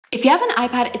If you have an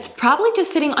iPad, it's probably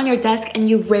just sitting on your desk and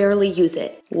you rarely use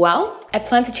it. Well, I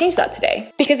plan to change that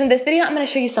today. Because in this video, I'm going to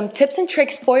show you some tips and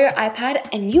tricks for your iPad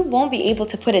and you won't be able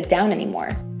to put it down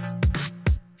anymore.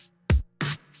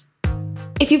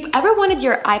 If you've ever wanted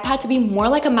your iPad to be more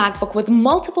like a MacBook with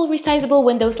multiple resizable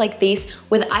windows like these,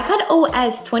 with iPad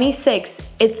OS 26,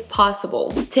 it's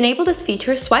possible. To enable this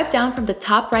feature, swipe down from the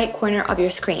top right corner of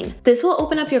your screen. This will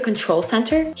open up your control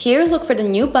center. Here, look for the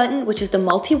new button, which is the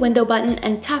multi-window button,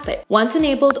 and tap it. Once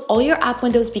enabled, all your app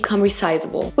windows become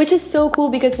resizable, which is so cool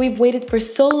because we've waited for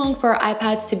so long for our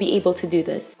iPads to be able to do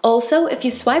this. Also, if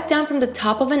you swipe down from the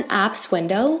top of an app's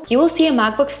window, you will see a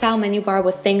MacBook-style menu bar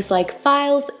with things like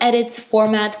Files, Edits,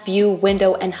 Format, View,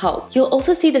 Window, and Help. You'll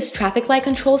also see this traffic light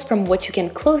controls from which you can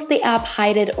close the app,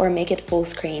 hide it, or make it full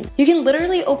screen. You can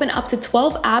literally open up to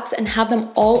 12 apps and have them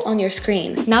all on your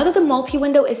screen. Now that the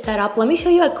multi-window is set up, let me show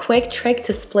you a quick trick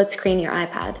to split screen your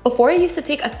iPad. Before, it used to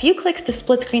take a few clicks to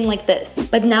split screen like this.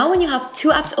 But now when you have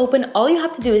two apps open, all you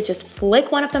have to do is just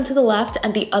flick one of them to the left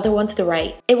and the other one to the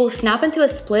right. It will snap into a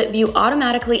split view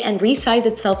automatically and resize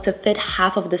itself to fit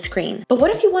half of the screen. But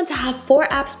what if you want to have 4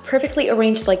 apps perfectly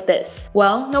arranged like this?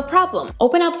 Well, no problem.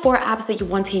 Open up 4 apps that you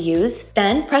want to use,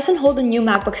 then press and hold the new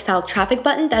MacBook style traffic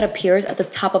button that appears at the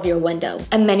top of your window.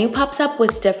 A menu pops up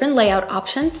with different layout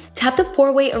options. Tap the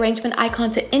 4-way arrangement icon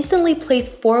to instantly place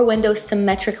 4 windows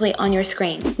symmetrically on your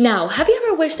screen. Now, have you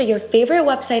ever wished that your favorite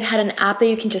website had an app that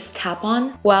you can just tap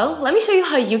on? Well, let me show you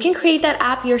how you can create that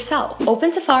app yourself.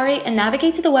 Open Safari and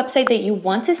navigate to the website that you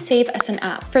want to save as an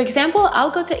app. For example, I'll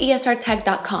go to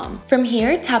esrtech.com. From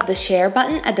here, tap the share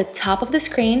button at the top of the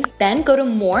screen, then go to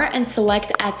More and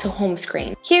select Add to Home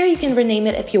Screen. Here you can rename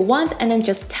it if you want and then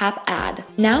just tap Add.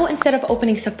 Now instead of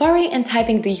opening Safari and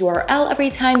typing the URL every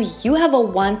time, you have a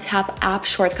one-tap app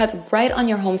shortcut right on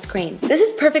your home screen. This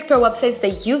is perfect for websites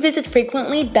that you visit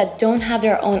frequently that don't have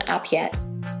their own app yet.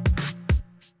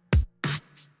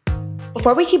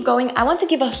 Before we keep going, I want to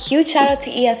give a huge shout out to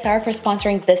ESR for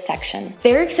sponsoring this section.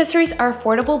 Their accessories are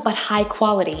affordable but high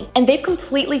quality, and they've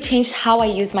completely changed how I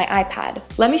use my iPad.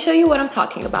 Let me show you what I'm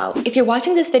talking about. If you're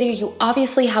watching this video, you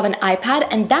obviously have an iPad,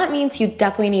 and that means you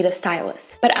definitely need a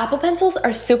stylus. But Apple Pencils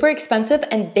are super expensive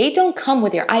and they don't come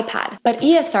with your iPad. But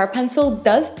ESR Pencil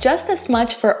does just as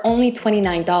much for only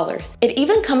 $29. It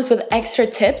even comes with extra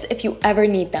tips if you ever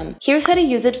need them. Here's how to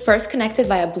use it. First, connect it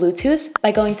via Bluetooth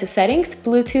by going to Settings,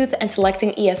 Bluetooth, and selecting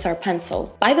ESR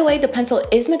Pencil. By the way, the pencil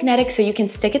is magnetic, so you can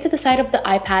stick it to the side of the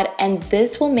iPad, and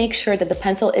this will make sure that the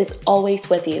pencil is always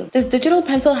with you. This digital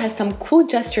pencil has some cool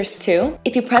gestures too.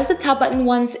 If you press the top button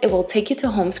once, it will take you to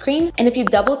home screen, and if you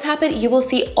double tap it, you will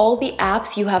see all the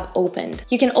apps you have opened.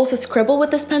 You can also scribble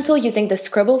with this pencil using the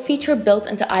scribble feature built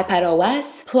into iPad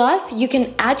OS. Plus, you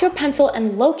can add your pencil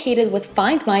and locate it with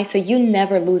Find My so you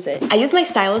never lose it. I use my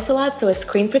stylus a lot, so a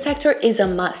screen protector is a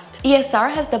must. ESR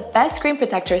has the best screen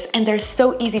protectors, and they're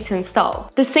so easy to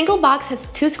install. The single box has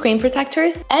 2 screen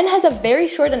protectors and has a very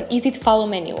short and easy to follow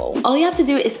manual. All you have to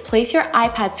do is place your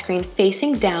iPad screen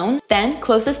facing down, then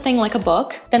close this thing like a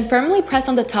book, then firmly press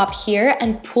on the top here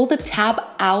and pull the tab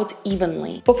out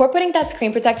evenly. Before putting that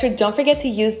screen protector, don't forget to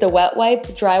use the wet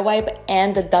wipe, dry wipe,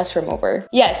 and the dust remover.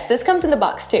 Yes, this comes in the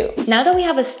box too. Now that we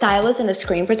have a stylus and a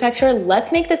screen protector,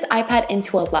 let's make this iPad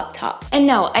into a laptop. And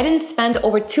no, I didn't spend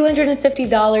over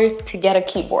 $250 to get a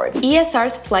keyboard.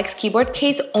 ESR's Flex keyboard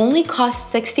case only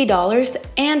costs $60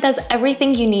 and does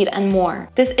everything you need and more.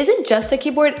 This isn't just a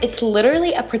keyboard, it's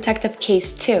literally a protective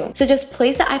case too. So just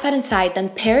place the iPad inside, then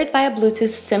pair it via Bluetooth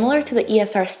similar to the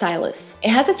ESR stylus. It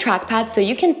has a trackpad so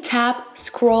you can tap,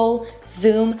 scroll,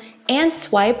 zoom, and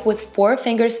swipe with 4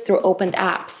 fingers through opened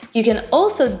apps. You can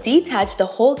also detach the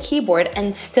whole keyboard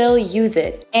and still use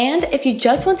it. And if you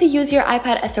just want to use your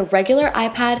iPad as a regular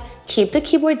iPad, keep the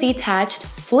keyboard detached,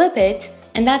 flip it,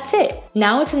 and that's it.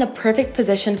 Now it's in a perfect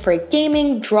position for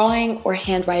gaming, drawing, or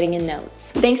handwriting in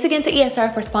notes. Thanks again to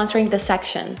ESR for sponsoring this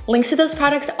section. Links to those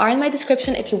products are in my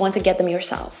description if you want to get them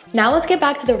yourself. Now let's get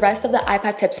back to the rest of the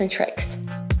iPad tips and tricks.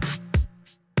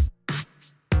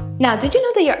 Now, did you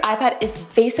know that your iPad is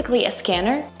basically a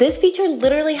scanner? This feature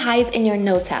literally hides in your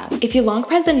Notes app. If you long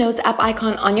press the Notes app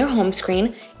icon on your home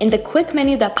screen, in the quick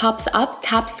menu that pops up,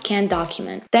 tap Scan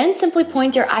Document. Then simply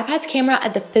point your iPad's camera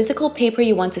at the physical paper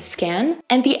you want to scan,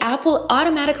 and the app will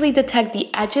automatically detect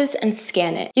the edges and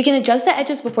scan it. You can adjust the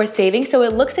edges before saving so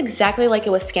it looks exactly like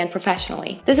it was scanned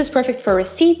professionally. This is perfect for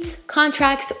receipts,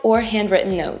 contracts, or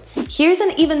handwritten notes. Here's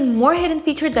an even more hidden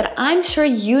feature that I'm sure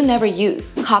you never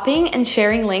use: copying and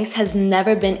sharing links links has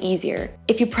never been easier.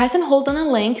 If you press and hold on a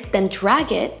link, then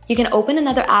drag it, you can open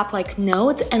another app like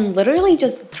Notes and literally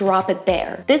just drop it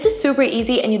there. This is super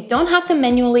easy and you don't have to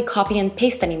manually copy and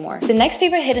paste anymore. The next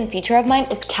favorite hidden feature of mine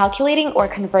is calculating or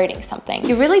converting something.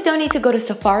 You really don't need to go to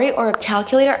Safari or a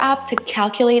calculator app to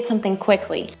calculate something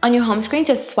quickly. On your home screen,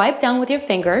 just swipe down with your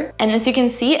finger, and as you can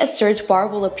see, a search bar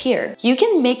will appear. You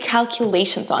can make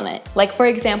calculations on it, like for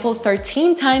example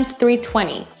 13 times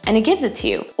 320, and it gives it to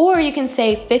you. Or you can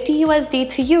say 50 USD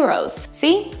to euros.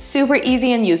 See? Super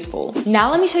easy and useful. Now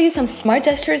let me show you some smart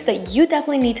gestures that you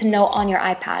definitely need to know on your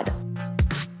iPad.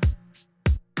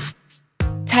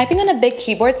 Typing on a big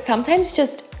keyboard sometimes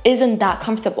just isn't that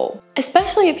comfortable,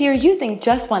 especially if you're using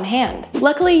just one hand.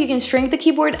 Luckily, you can shrink the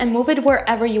keyboard and move it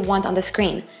wherever you want on the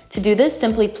screen. To do this,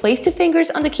 simply place 2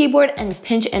 fingers on the keyboard and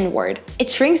pinch inward. It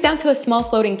shrinks down to a small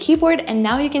floating keyboard, and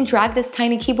now you can drag this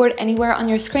tiny keyboard anywhere on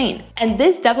your screen. And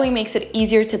this definitely makes it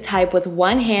easier to type with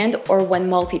one hand or when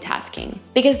multitasking,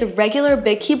 because the regular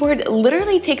big keyboard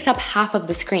literally takes up half of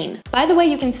the screen. By the way,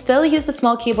 you can still use the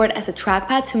small keyboard as a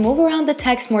trackpad to move around the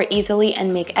text more easily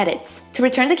and make edits. To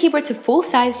return the keyboard to full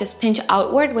size, just pinch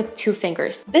outward with 2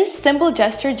 fingers. This simple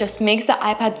gesture just makes the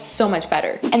iPad so much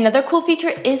better. Another cool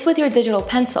feature is with your digital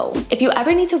pencil. If you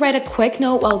ever need to write a quick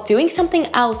note while doing something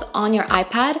else on your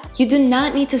iPad, you do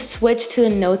not need to switch to the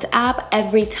Notes app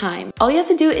every time. All you have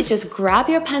to do is just grab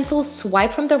your pencil,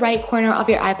 swipe from the right corner of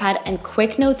your iPad, and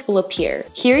quick notes will appear.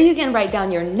 Here you can write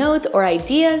down your notes or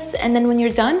ideas, and then when you're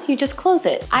done, you just close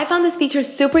it. I found this feature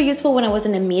super useful when I was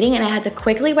in a meeting and I had to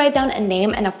quickly write down a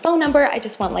name and a phone number. I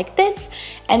just went like this,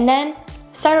 and then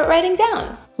started writing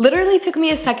down. Literally took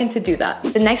me a second to do that.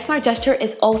 The next smart gesture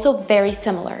is also very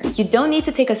similar. You don't need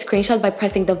to take a screenshot by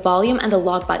pressing the volume and the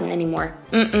lock button anymore.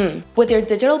 With your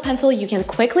digital pencil, you can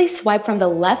quickly swipe from the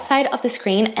left side of the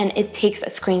screen and it takes a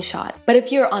screenshot. But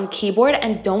if you're on keyboard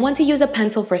and don't want to use a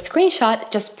pencil for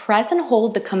screenshot, just press and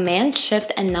hold the Command,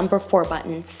 Shift, and number 4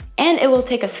 buttons, and it will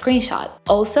take a screenshot.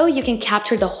 Also, you can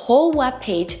capture the whole web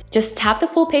page. Just tap the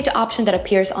full page option that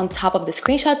appears on top of the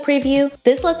screenshot preview.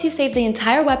 This lets you save the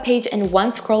entire web page in one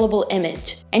scrollable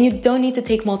image, and you don't need to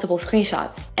take multiple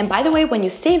screenshots. And by the way, when you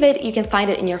save it, you can find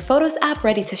it in your Photos app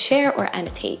ready to share or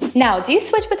annotate. Now, do you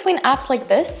switch between apps like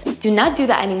this? Do not do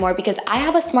that anymore because I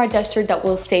have a smart gesture that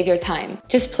will save your time.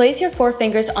 Just place your 4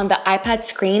 fingers on the iPad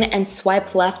screen and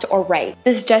swipe left or right.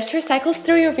 This gesture cycles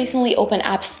through your recently opened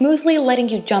apps smoothly, letting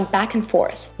you jump back and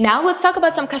forth. Now let's talk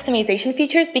about some customization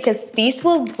features because these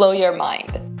will blow your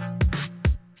mind.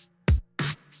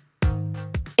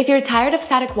 If you're tired of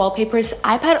static wallpapers,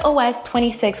 iPadOS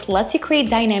 26 lets you create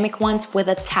dynamic ones with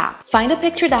a tap. Find a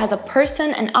picture that has a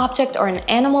person, an object, or an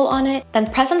animal on it, then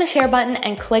press on the share button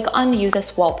and click on Use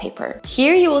as Wallpaper.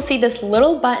 Here you will see this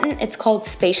little button, it's called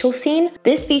Spatial Scene.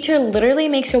 This feature literally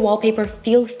makes your wallpaper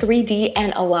feel 3D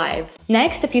and alive.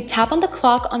 Next, if you tap on the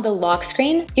clock on the lock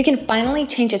screen, you can finally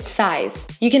change its size.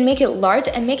 You can make it large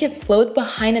and make it float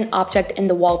behind an object in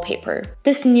the wallpaper.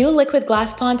 This new liquid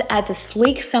glass font adds a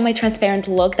sleek, semi-transparent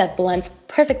look that blends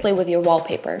perfectly with your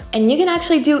wallpaper. And you can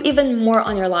actually do even more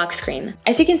on your lock screen.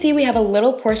 As you can see, we have a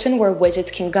little portion where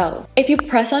widgets can go. If you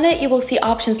press on it, you will see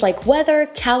options like weather,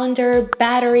 calendar,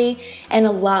 battery, and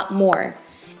a lot more.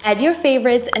 Add your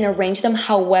favorites and arrange them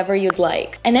however you'd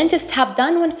like. And then just tap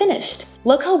done when finished.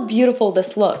 Look how beautiful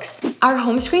this looks. Our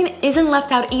home screen isn't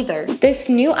left out either. This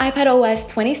new iPadOS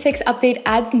 26 update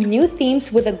adds new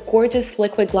themes with a gorgeous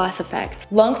liquid glass effect.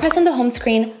 Long press on the home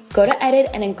screen, go to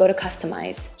Edit, and then go to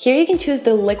Customize. Here you can choose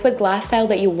the liquid glass style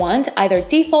that you want, either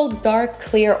default, dark,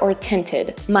 clear, or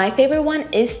tinted. My favorite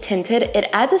one is tinted. It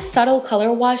adds a subtle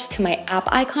color wash to my app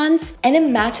icons, and it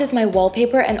matches my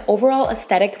wallpaper and overall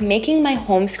aesthetic, making my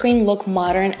home screen look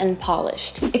modern and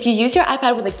polished. If you use your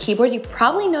iPad with a keyboard, you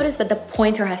probably noticed that the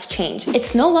pointer has changed.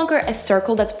 It's no longer a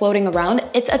circle that's floating around,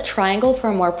 it's a triangle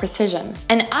for more precision.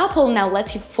 And Apple now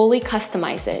lets you fully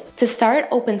customize it. To start,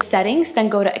 open Settings, then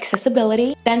go to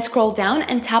Accessibility, then scroll down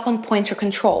and tap on Pointer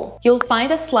Control. You'll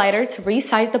find a slider to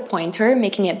resize the pointer,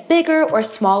 making it bigger or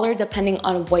smaller depending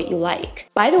on what you like.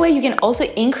 By the way, you can also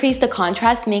increase the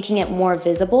contrast, making it more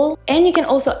visible, and you can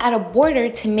also add a border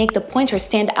to make the pointer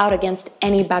stand out against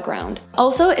any background.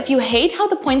 Also, if you hate how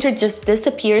the pointer just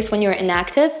disappears when you're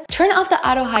inactive, turn off the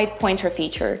auto hide pointer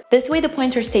feature. This way the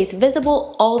pointer stays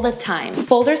visible all the time.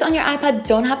 Folders on your iPad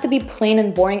don't have to be plain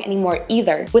and boring anymore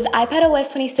either. With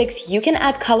iPadOS 26, you can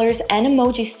add colors and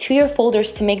emojis to your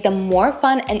folders to make them more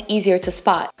fun and easier to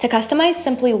spot. To customize,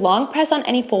 simply long press on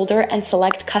any folder and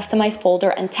select Customize Folder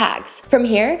and Tags. From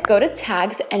here, go to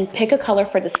Tags and pick a color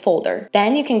for this folder.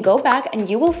 Then you can go back and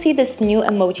you will see this new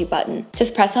emoji button.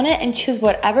 Just press on it and choose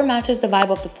whatever matches the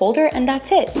vibe of the folder, and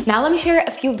that's it. Now let me share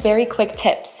a few very quick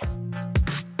tips.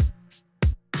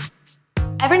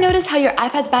 Ever notice how your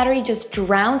iPad's battery just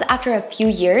drowns after a few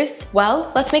years?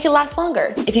 Well, let's make it last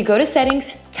longer. If you go to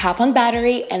settings, tap on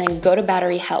battery, and then go to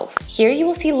battery health. Here you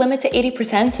will see limit to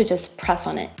 80%, so just press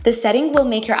on it. This setting will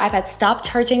make your iPad stop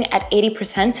charging at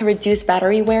 80% to reduce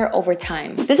battery wear over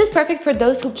time. This is perfect for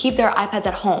those who keep their iPads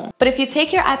at home. But if you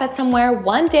take your iPad somewhere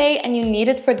one day and you need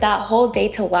it for that whole day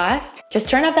to last, just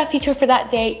turn off that feature for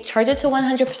that day, charge it to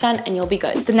 100%, and you'll be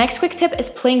good. The next quick tip is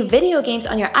playing video games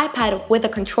on your iPad with a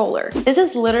controller. This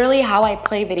is literally how I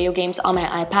play video games on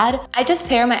my iPad. I just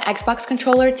pair my Xbox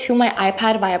controller to my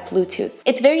iPad via Bluetooth.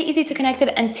 It's very easy to connect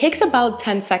it and takes about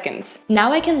 10 seconds.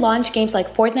 Now I can launch games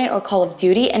like Fortnite or Call of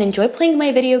Duty and enjoy playing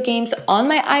my video games on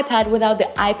my iPad without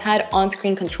the iPad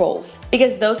on-screen controls,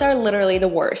 because those are literally the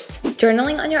worst.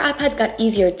 Journaling on your iPad got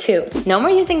easier too. No more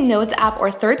using Notes app or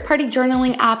third-party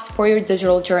journaling apps for your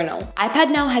digital journal.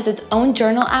 iPad now has its own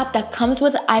journal app that comes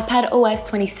with iPad OS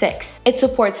 26. It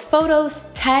supports photos,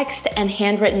 text, and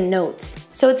handwritten notes.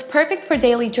 So it's perfect for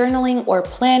daily journaling or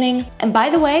planning. And by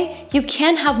the way, you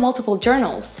can have multiple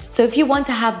journals. So if you want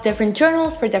to have different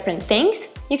journals for different things,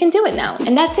 you can do it now.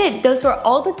 And that's it. Those were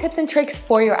all the tips and tricks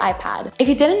for your iPad. If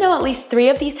you didn't know at least 3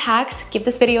 of these hacks, give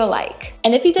this video a like.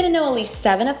 And if you didn't know at least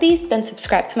 7 of these, then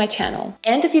subscribe to my channel.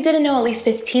 And if you didn't know at least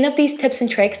 15 of these tips and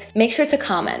tricks, make sure to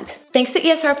comment. Thanks to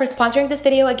ESR for sponsoring this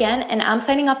video again, and I'm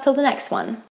signing off till the next one.